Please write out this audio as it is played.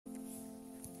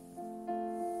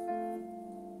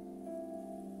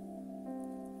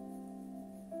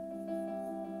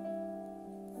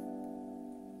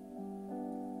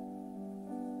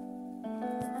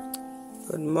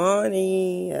Good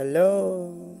morning.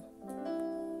 Hello.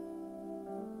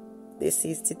 This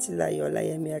is Titilayo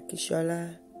Olayemi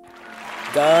Akishola.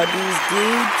 God is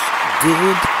good.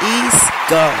 Good is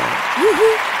God.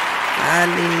 Woo-hoo.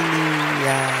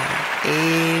 Hallelujah.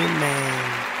 Amen.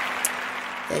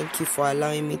 Thank you for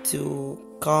allowing me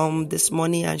to come this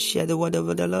morning and share the word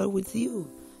of the Lord with you.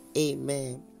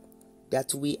 Amen.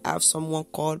 That we have someone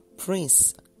called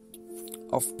Prince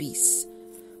of Peace,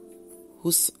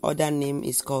 whose other name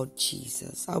is called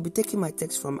Jesus. I'll be taking my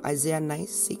text from Isaiah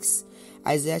 9:6.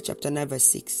 Isaiah chapter 9 verse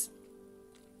 6.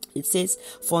 It says,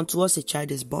 "For unto us a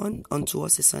child is born, unto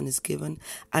us a son is given,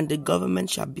 and the government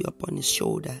shall be upon his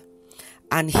shoulder.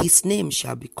 And his name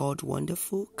shall be called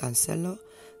Wonderful, Counselor,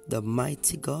 the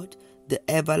Mighty God, the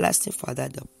Everlasting Father,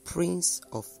 the Prince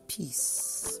of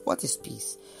Peace." What is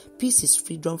peace? Peace is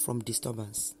freedom from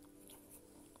disturbance,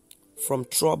 from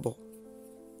trouble.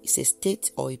 It's a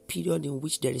state or a period in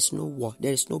which there is no war,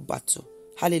 there is no battle.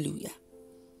 Hallelujah.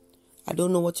 I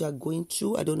don't know what you are going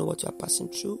through. I don't know what you are passing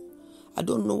through. I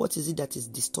don't know what is it that is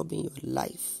disturbing your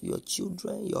life, your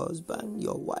children, your husband,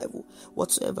 your wife,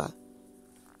 whatsoever.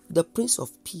 The Prince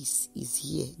of Peace is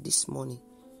here this morning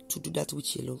to do that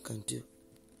which he alone can do.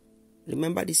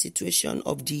 Remember the situation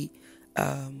of the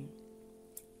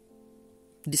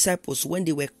disciples when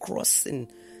they were crossing.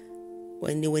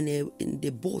 When they were in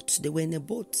the boat, they were in a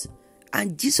boat.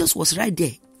 And Jesus was right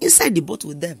there, inside the boat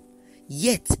with them.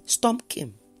 Yet, storm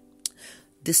came.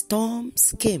 The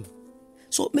storms came.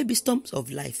 So maybe storms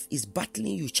of life is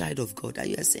battling you, child of God. And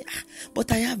you are saying,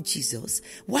 but I have Jesus.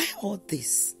 Why all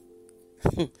this?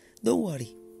 Don't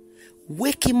worry.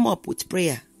 Wake him up with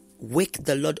prayer. Wake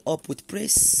the Lord up with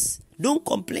praise. Don't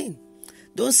complain.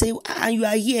 Don't say, you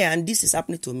are here and this is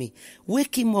happening to me.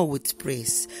 Wake him up with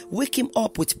praise. Wake him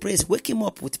up with praise. Wake him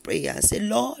up with prayer and say,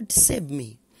 Lord, save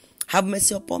me. Have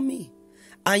mercy upon me.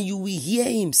 And you will hear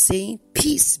him saying,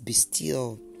 peace be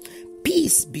still.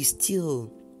 Peace be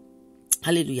still.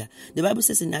 Hallelujah. The Bible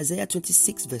says in Isaiah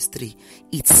 26 verse 3,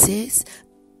 it says,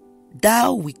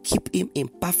 thou will keep him in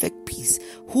perfect peace,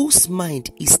 whose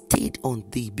mind is stayed on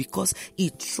thee, because he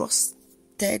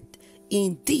trusted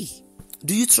in thee.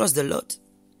 Do you trust the Lord?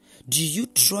 Do you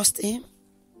trust him?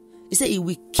 He said he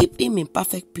will keep him in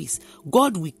perfect peace.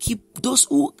 God will keep those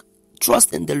who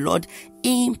trust in the Lord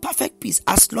in perfect peace,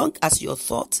 as long as your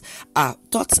thoughts are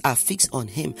fixed on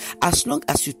him, as long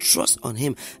as you trust on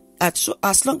him,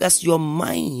 as long as your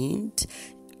minds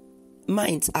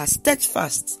are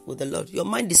steadfast with the Lord. Your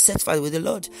mind is steadfast with the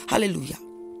Lord. Hallelujah.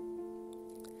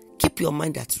 Keep your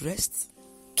mind at rest.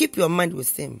 Keep your mind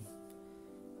with him.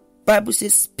 Bible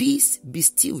says, peace be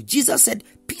still. Jesus said,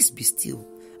 peace be still.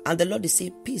 And the Lord is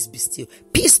saying, peace be still.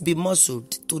 Peace be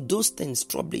muzzled to those things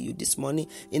troubling you this morning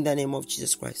in the name of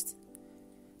Jesus Christ.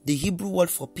 The Hebrew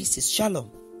word for peace is shalom.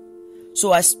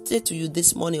 So I say to you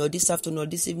this morning or this afternoon or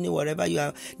this evening, wherever you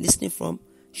are listening from,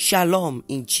 shalom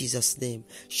in Jesus' name.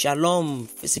 Shalom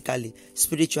physically,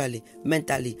 spiritually,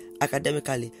 mentally,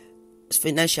 academically,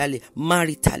 financially,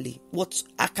 maritally,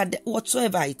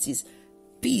 whatsoever it is.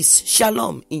 Peace,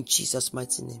 shalom in Jesus'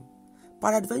 mighty name.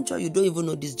 Peradventure, you don't even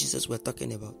know this Jesus we're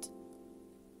talking about.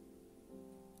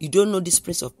 You don't know this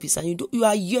Prince of Peace, and you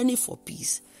are yearning for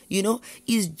peace. You know,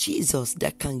 it's Jesus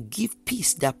that can give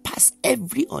peace that passes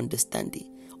every understanding.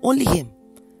 Only him.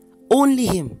 Only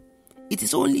him. It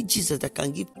is only Jesus that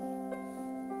can give